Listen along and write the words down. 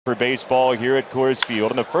For baseball here at Coors Field.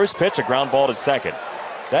 And the first pitch, a ground ball to second.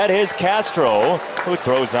 That is Castro, who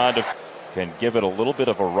throws on to can give it a little bit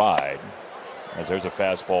of a ride. As there's a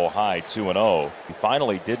fastball high, 2-0. He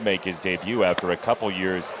finally did make his debut after a couple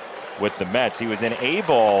years with the Mets. He was in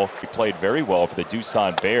A-ball. He played very well for the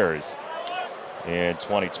Doosan Bears in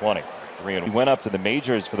 2020. He went up to the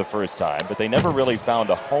majors for the first time, but they never really found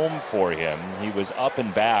a home for him. He was up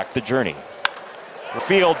and back the journey.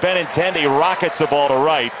 Field, Benintendi rockets the ball to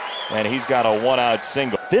right, and he's got a one-out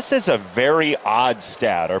single. This is a very odd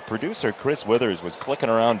stat. Our producer, Chris Withers, was clicking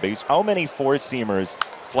around base. How many four-seamers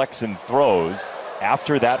Flexen throws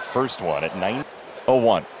after that first one at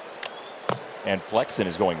 9:01? And Flexen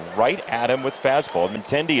is going right at him with fastball.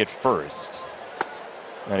 Benintendi at first,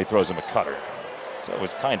 and he throws him a cutter. So it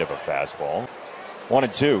was kind of a fastball.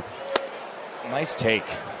 1-2. Nice take.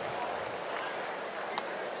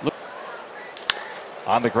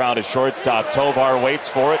 On the ground is shortstop. Tovar waits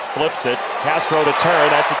for it, flips it. Castro to turn.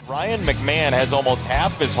 That's it. Ryan McMahon has almost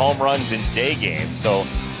half his home runs in day games. So,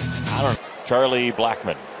 I don't know. Charlie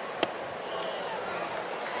Blackmon.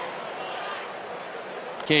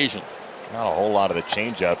 Occasion. Not a whole lot of the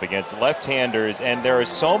changeup against left-handers, and there are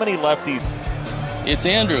so many lefties. It's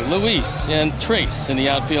Andrew, Luis, and Trace in the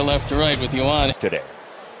outfield left to right with Yohan. Today.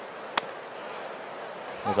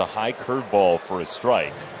 There's a high curveball for a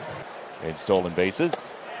strike. In stolen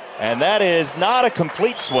bases, and that is not a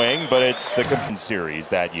complete swing, but it's the series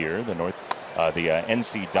that year. The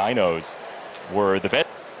NC Dinos were the best.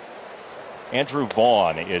 Andrew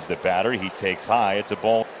Vaughn is the batter. He takes high. It's a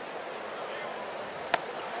ball.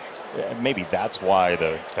 Maybe that's why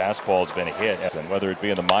the fastball's been hit, and whether it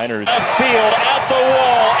be in the minors. Left field at the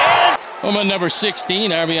wall, and home run number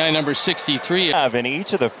 16, RBI number 63. In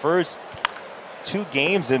each of the first 2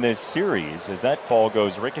 games in this series, as that ball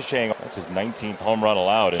goes ricocheting. That's his 19th home run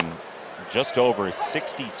allowed in just over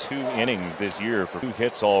 62 innings this year for 2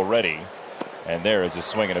 hits already. And there is a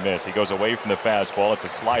swing and a miss. He goes away from the fastball. It's a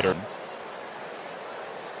slider.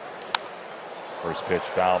 First pitch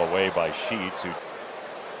fouled away by Sheets, who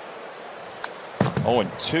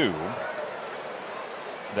 0-2.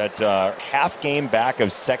 That half game back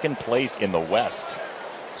of second place in the West.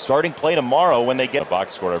 Starting play tomorrow when they get a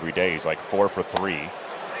box score every day. He's like 4 for 3.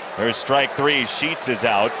 There's strike 3. Sheets is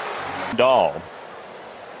out. Dahl.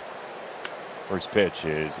 First pitch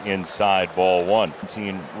is inside, ball 1.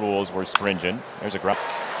 19 rules were stringent. There's a ground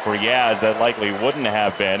for Yaz that likely wouldn't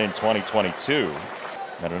have been in 2022.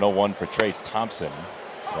 And a 0-1 for Trace Thompson.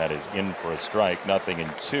 That is in for a strike. Nothing in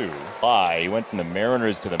 2. He went from the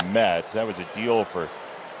Mariners to the Mets. That was a deal for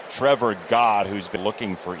Trevor Gott, who's been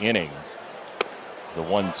looking for innings. The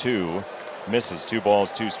 1-2 misses. 2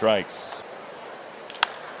 balls, 2 strikes.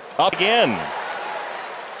 Up again.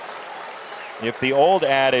 If the old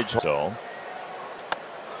adage so.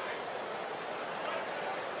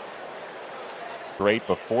 Great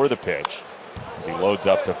before the pitch as he loads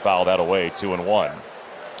up to foul that away. 2-1.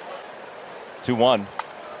 2-1.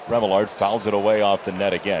 Remillard fouls it away off the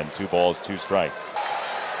net again. 2 balls, 2 strikes.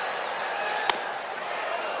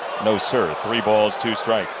 No sir. 3 balls, 2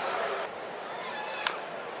 strikes.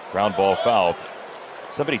 Ground ball foul.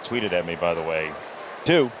 Somebody tweeted at me, by the way.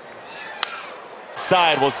 2.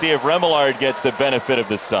 Side. We'll see if Remillard gets the benefit of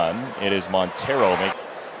the sun. It is Montero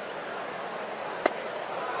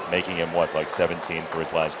making him what, like 17 for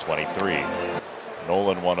his last 23.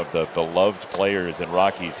 Nolan, one of the beloved players in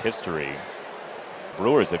Rockies history.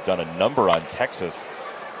 Brewers have done a number on Texas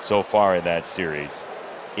so far in that series.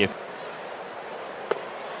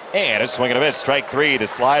 And a swing and a miss. Strike 3. The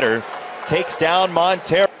slider takes down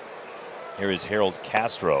Montero. Here is Harold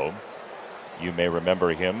Castro. You may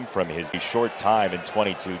remember him from his short time in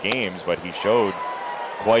 22 games, but he showed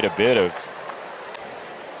quite a bit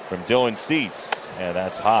from Dylan Cease, and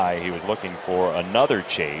that's high. He was looking for another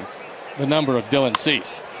chase. The number of Dylan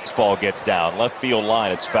Cease. This ball gets down left field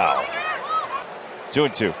line. It's foul.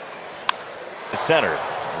 2-2. The center,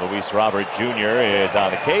 Luis Robert Jr. is on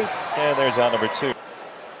the case, and there's out number 2.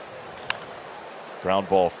 Ground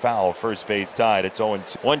ball foul, first base side. It's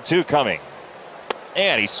 0-2. 1-2 coming.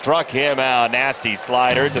 And he struck him out. Nasty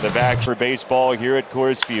slider to the back for baseball here at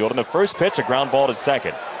Coors Field. And the first pitch, a ground ball to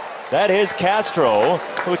second. That is Castro,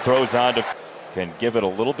 who throws on to can give it a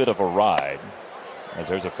little bit of a ride. As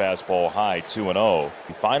there's a fastball high, 2-0.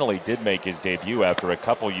 He finally did make his debut after a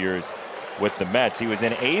couple years with the Mets. He was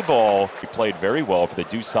in A-ball. He played very well for the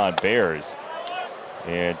Doosan Bears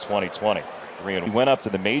in 2020. He went up to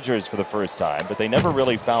the majors for the first time, but they never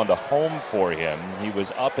really found a home for him. He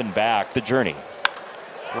was up and back the journey.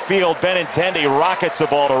 Field, Benintendi rockets the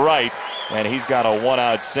ball to right, and he's got a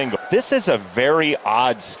one-out single. This is a very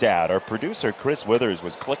odd stat. Our producer Chris Withers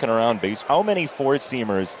was clicking around base. How many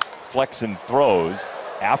four-seamers Flexen throws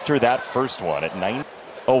after that first one at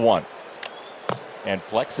 9:01? And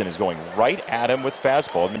Flexen is going right at him with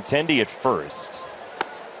fastball. Nintendi at first.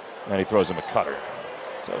 And he throws him a cutter.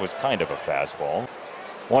 So it was kind of a fastball.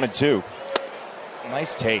 1-2.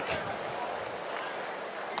 Nice take.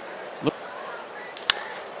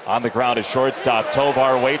 On the ground is shortstop.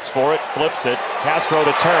 Tovar waits for it, flips it. Castro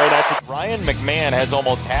to turn. That's it. Ryan McMahon has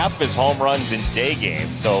almost half his home runs in day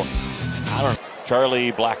games. So, I don't know.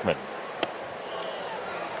 Charlie Blackmon.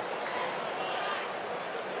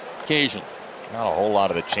 Occasion. Not a whole lot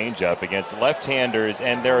of the changeup against left-handers,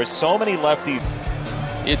 and there are so many lefties.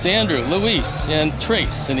 It's Andrew, Luis, and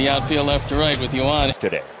Trace in the outfield left to right with Yohan.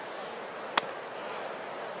 Today.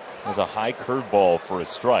 There's a high curveball for a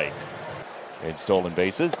strike. In stolen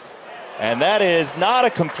bases. And that is not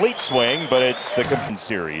a complete swing, but it's the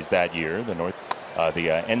series that year. The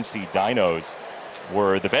NC Dinos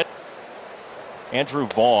were the best. Andrew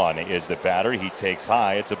Vaughn is the batter. He takes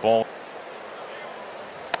high. It's a ball.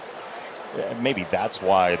 Maybe that's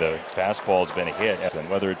why the fastball's been hit. And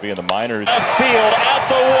whether it be in the minors. Left field at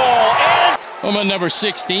the wall. And home run number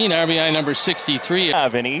 16, RBI number 63.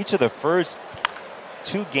 In each of the first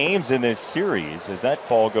 2 games in this series, as that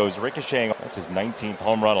ball goes ricocheting. That's his 19th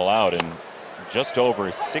home run allowed in just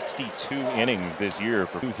over 62 innings this year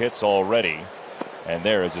for 2 hits already. And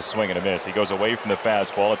there is a swing and a miss. He goes away from the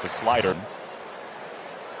fastball. It's a slider.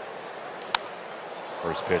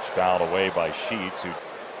 First pitch fouled away by Sheets, who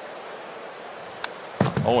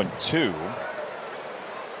 0-2.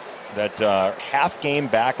 That half game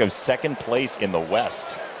back of second place in the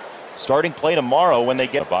West. Starting play tomorrow when they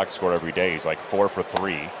get a box score every day. He's like 4 for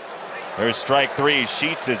 3. There's strike 3.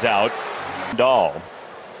 Sheets is out. Dahl.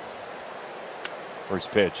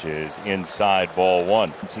 First pitch is inside, ball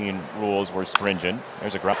 1. 19 rules were stringent.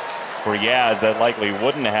 There's a ground for Yaz that likely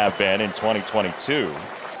wouldn't have been in 2022.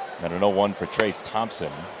 And a 0-1 for Trace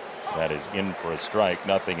Thompson. That is in for a strike.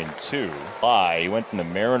 Nothing in 2. He went from the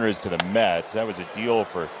Mariners to the Mets. That was a deal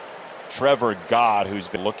for Trevor Gott, who's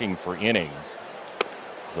been looking for innings.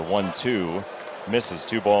 The 1-2 misses.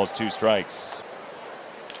 2 balls, 2 strikes.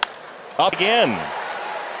 Up again.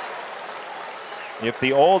 If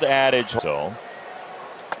the old adage so.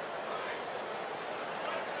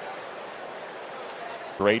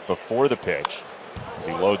 Great before the pitch as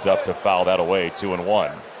he loads up to foul that away.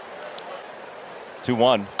 2-1.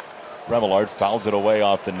 2-1. Remillard fouls it away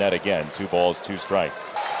off the net again. 2 balls, 2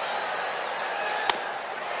 strikes.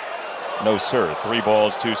 No sir. 3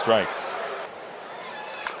 balls, 2 strikes.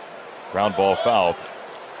 Ground ball foul.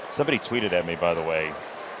 Somebody tweeted at me, by the way.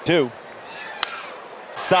 2.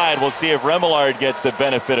 Side. We'll see if Remillard gets the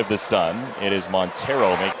benefit of the sun. It is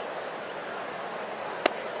Montero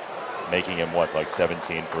making him what, like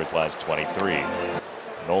 17 for his last 23.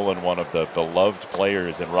 Nolan, one of the beloved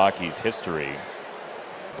players in Rockies history.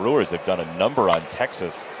 Brewers have done a number on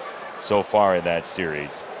Texas so far in that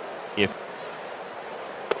series.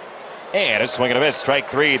 And a swing and a miss. Strike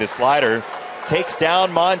 3. The slider takes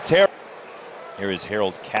down Montero. Here is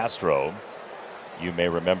Harold Castro. You may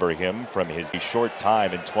remember him from his short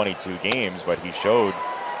time in 22 games, but he showed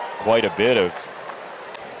quite a bit of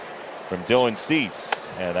from Dylan Cease,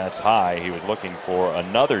 and that's high. He was looking for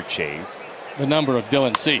another chase. The number of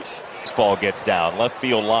Dylan Cease. This ball gets down left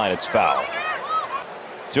field line. It's foul.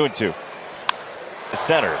 2-2. The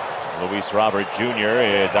center, Luis Robert Jr.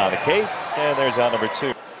 is on the case, and there's out number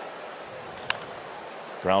 2.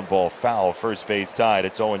 Ground ball foul, first base side.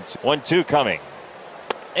 It's 0-2. 1-2 coming.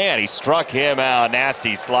 And he struck him out.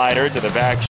 Nasty slider to the back.